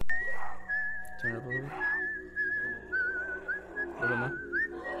Turn it up a little bit. A little bit more.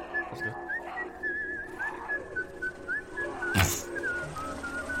 That's good.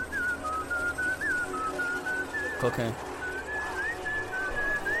 Cocaine.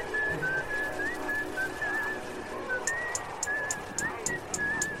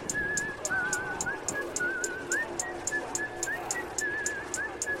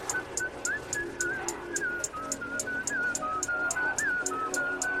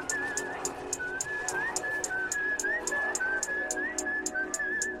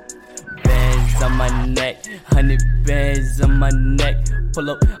 Bands on my neck, 100 bands on my neck. Pull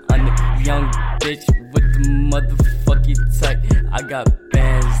up on the young bitch with the motherfucking tech. I got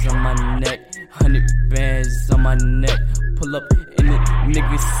bands on my neck, 100 bands on my neck. Pull up in the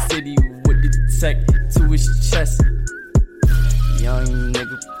nigga city with the tech to his chest. Young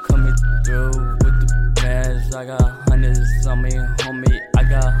nigga coming through with the bands. I got hundreds on me, homie. I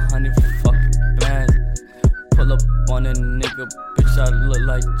got 100 fucking bands. Pull up on a nigga, bitch, I look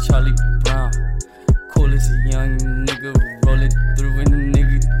like Charlie Brown. Coolest young nigga rolling through a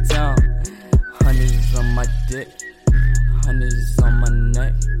nigga town. Hundreds on my dick, hundreds on my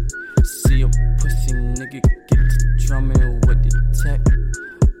neck. See a pussy nigga get to drumming with the tech.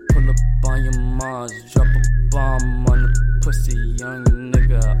 Pull up on your moms, drop a bomb on the pussy young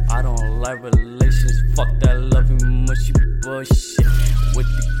nigga. I don't like relations, fuck that loving mushy bullshit. With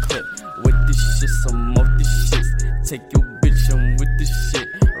the clip, with the shit, some of the shits. Take your bitch and with the shit.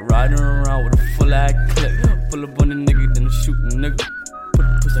 Riding around with a full ass clip. Pull up on the nigga, then shoot a nigga. Put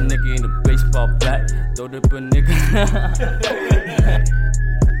the pussy nigga in the baseball bat. Throw it up a nigga.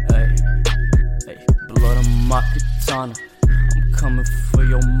 Hey, blood on my katana. I'm coming for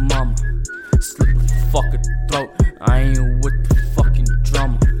your mama. Slit the fucking throat. I ain't with the fucking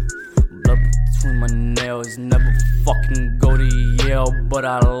drama. Blood between my nails. Never fucking go to Yale, but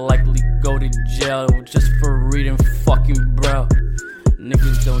I likely go to jail just for reading fucking braille.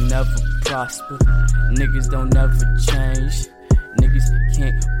 Niggas don't never prosper. Niggas don't never change. Niggas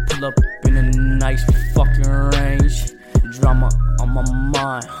can't pull up in a nice fucking range. Drama on my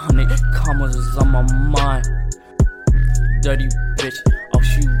mind. 100 commas is on my mind. Dirty bitch, all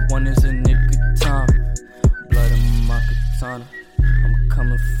she want is a nigga time. Blood in my katana. I'm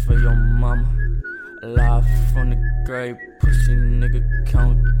coming for your mama. Live from the grave, pussy nigga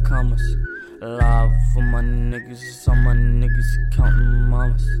count commas. Live for my niggas, all my niggas counting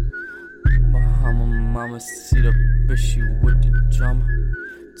mamas. Bahama mama, see the bitch you with the drama.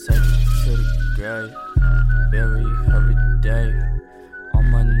 Take it to the grave, bury every day. All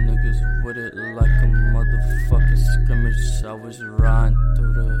my niggas with it like a motherfucking scrimmage. I was riding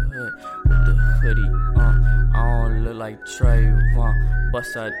through the hood with the hoodie. I don't look like Trayvon,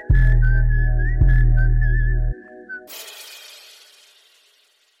 bust out